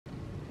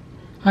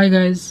Hi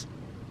guys,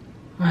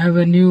 I have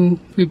a new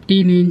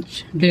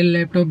 15-inch Dell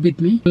laptop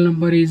with me. The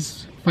number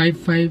is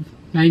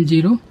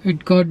 5590.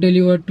 It got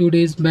delivered 2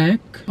 days back.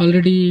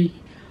 Already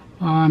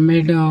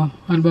made a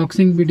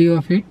unboxing video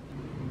of it.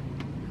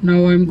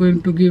 Now I'm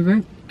going to give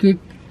a quick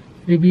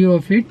review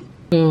of it.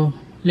 So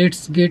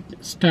let's get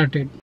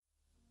started.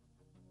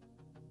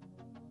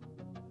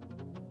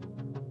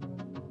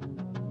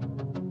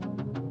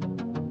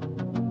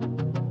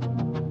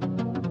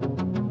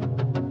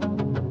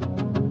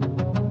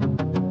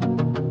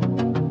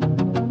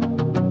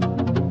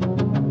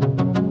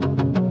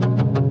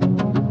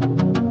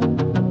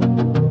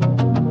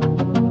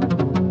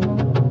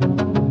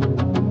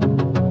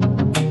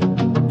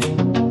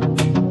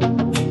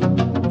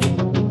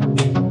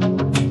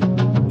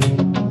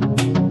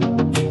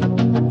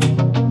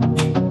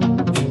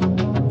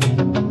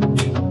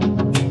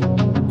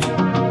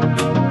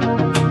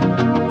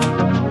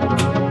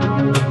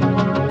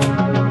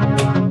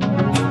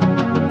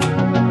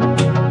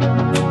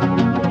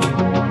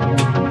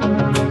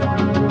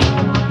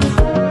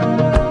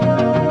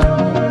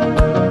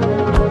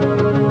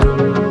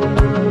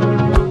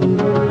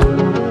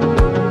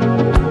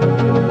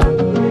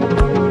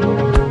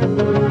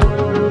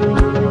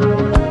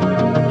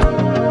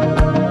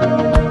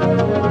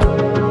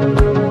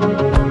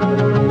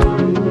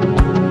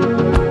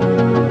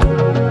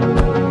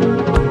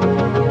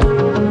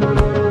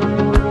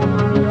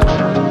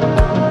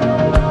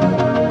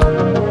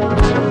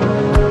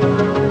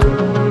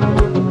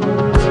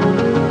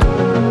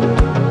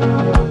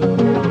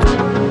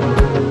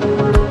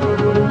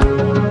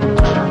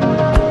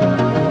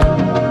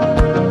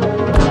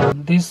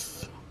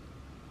 This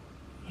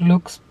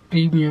looks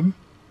premium.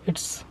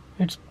 It's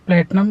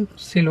platinum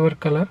silver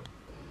color.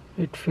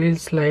 It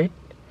feels light,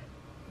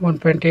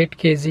 1.8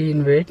 kg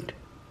in weight.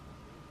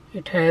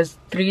 It has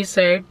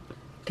 3-side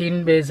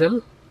thin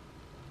bezel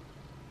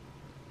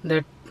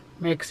that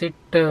makes it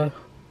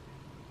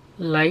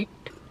light.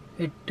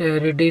 It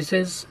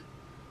reduces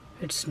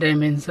its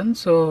dimension,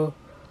 so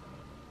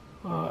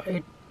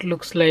it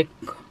looks like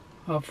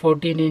a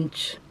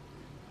 14-inch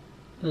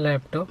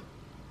laptop.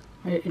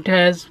 It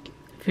has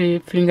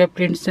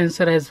fingerprint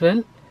sensor as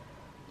well,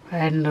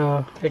 and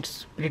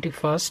it's pretty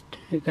fast,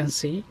 you can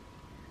see.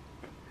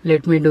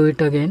 Let me do it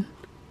again.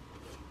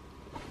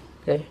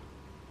 Okay,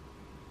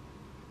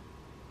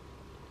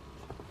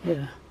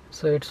 yeah,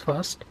 so it's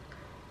fast.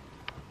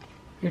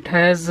 It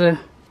has a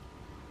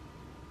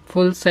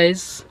full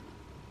size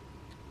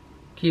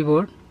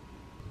keyboard.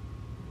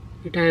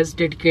 It has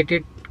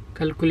dedicated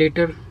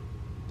calculator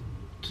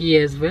key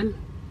as well.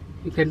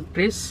 You can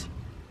press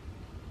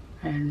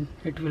and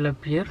it will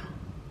appear.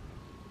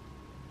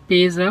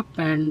 Page up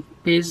and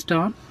page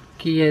down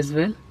key as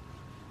well.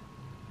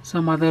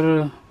 Some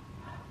other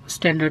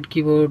standard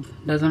keyboard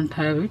doesn't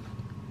have it.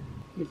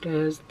 It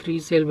has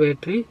 3-cell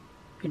battery.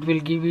 It will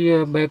give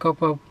you a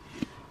backup of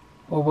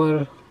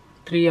over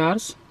 3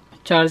 hours.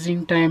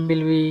 Charging time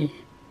will be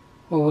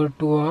over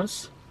 2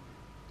 hours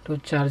to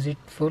charge it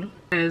full.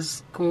 It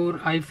has Core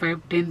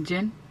i5 10th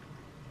gen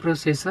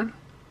processor,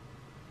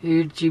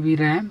 8 GB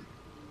RAM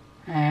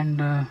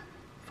and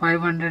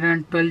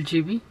 512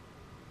 GB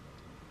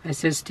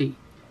SSD.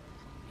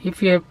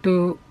 If you have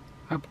to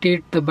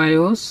update the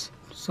BIOS,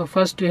 so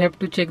first you have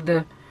to check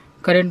the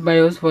current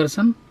BIOS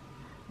version.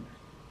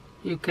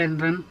 You can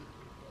run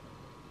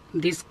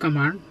this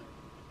command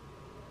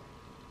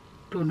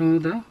to know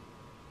the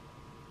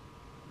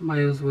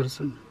BIOS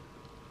version.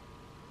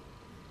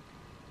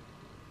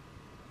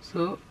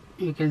 So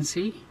you can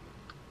see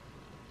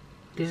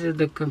this is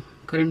the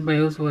current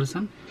BIOS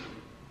version.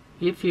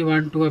 If you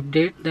want to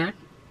update that,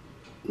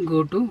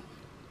 go to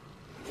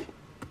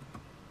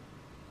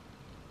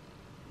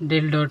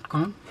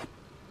dell.com,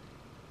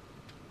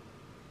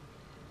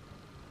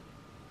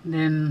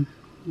 then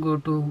go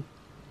to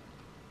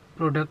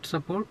product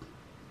support.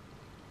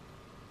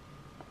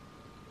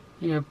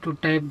 You have to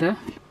type the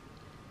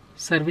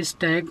service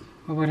tag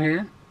over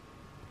here.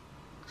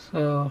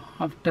 So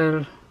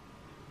after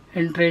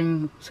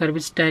entering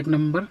service tag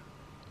number,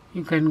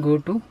 you can go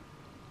to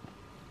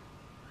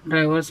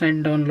drivers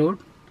and download.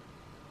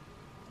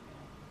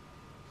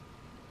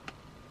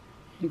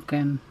 You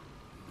can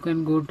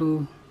go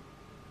to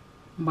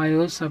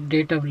BIOS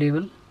update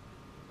available.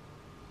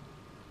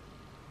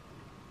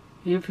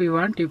 If you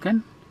want, you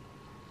can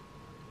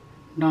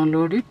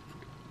download it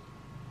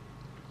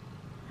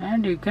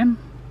and you can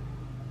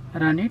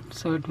run it,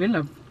 so it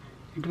will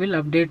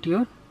update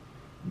your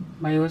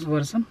BIOS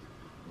version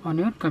on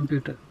your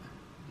computer.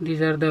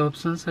 These are the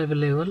options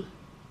available.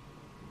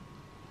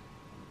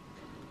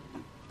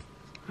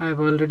 I have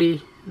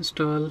already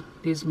installed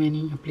these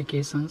many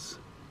applications.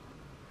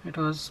 It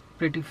was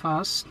pretty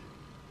fast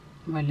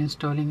while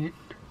installing it.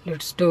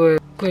 Let's do a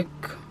quick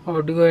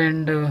audio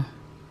and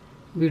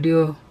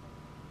video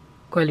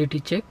quality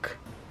check.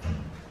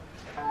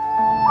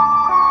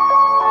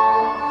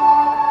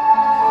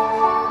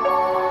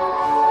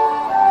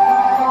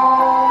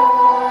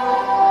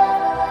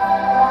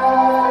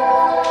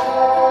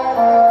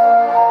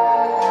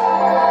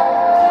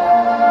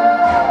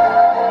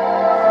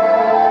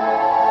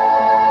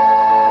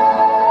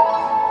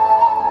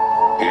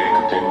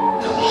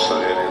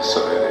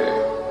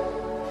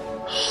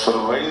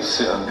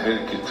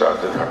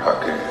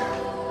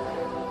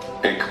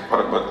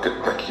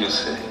 तरीके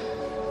से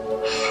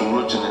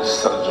सूरज ने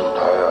sir जो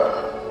उठाया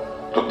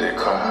तो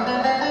देखा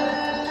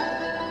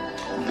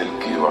दिल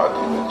की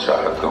वादी में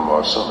चाहत का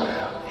मौसम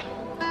है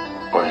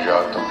और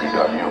यादों की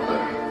डालियों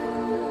पर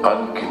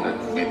अनगिनत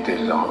बीते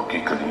लम्हों की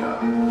कलियां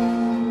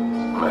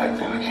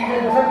महकने लगी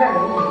हैं।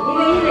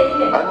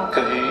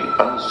 अनकही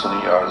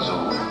अनसुनी आरज़ू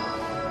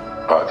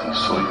आधी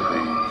सोई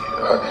हुई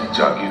आधी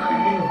जागी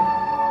हुई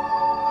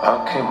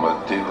आंखें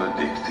मलते हुए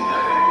देखती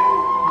है।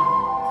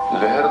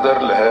 लहर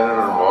दर लहर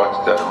मौज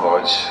दर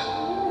मौज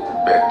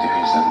बहती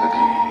हुई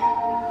जिंदगी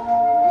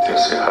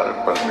जैसे हर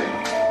पल नहीं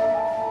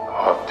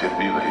और फिर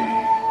भी वही,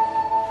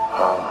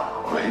 हाँ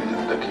वही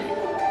जिंदगी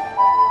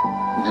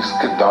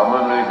जिसके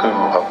दामन में कोई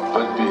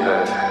मोहब्बत भी है,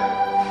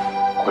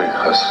 कोई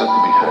हसरत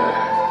भी है,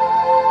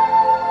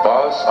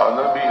 पास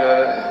आना भी है,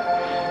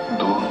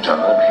 दूर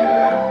जाना भी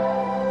है।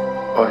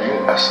 और ये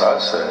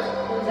एहसास है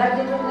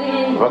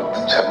वक्त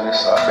झरने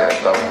सा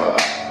बहता हुआ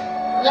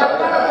जा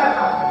रहा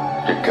है,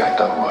 ये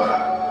कहता हुआ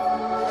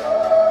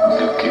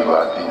दिल की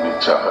वादी में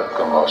चाहत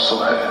का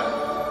मौसम है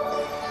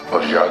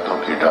और यादों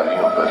की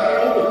डालियों पर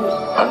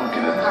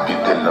अनगिनत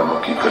बीते लम्हों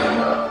की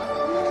कलियां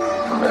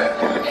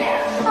महकने लगी हैं।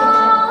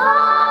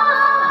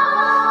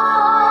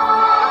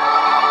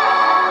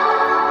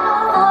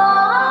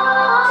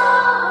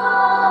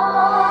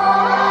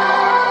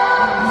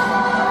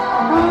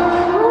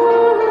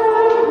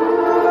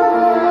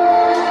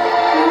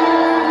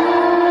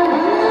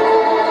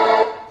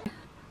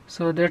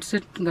 So that's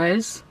it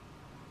guys,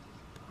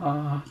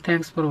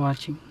 thanks for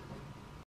watching.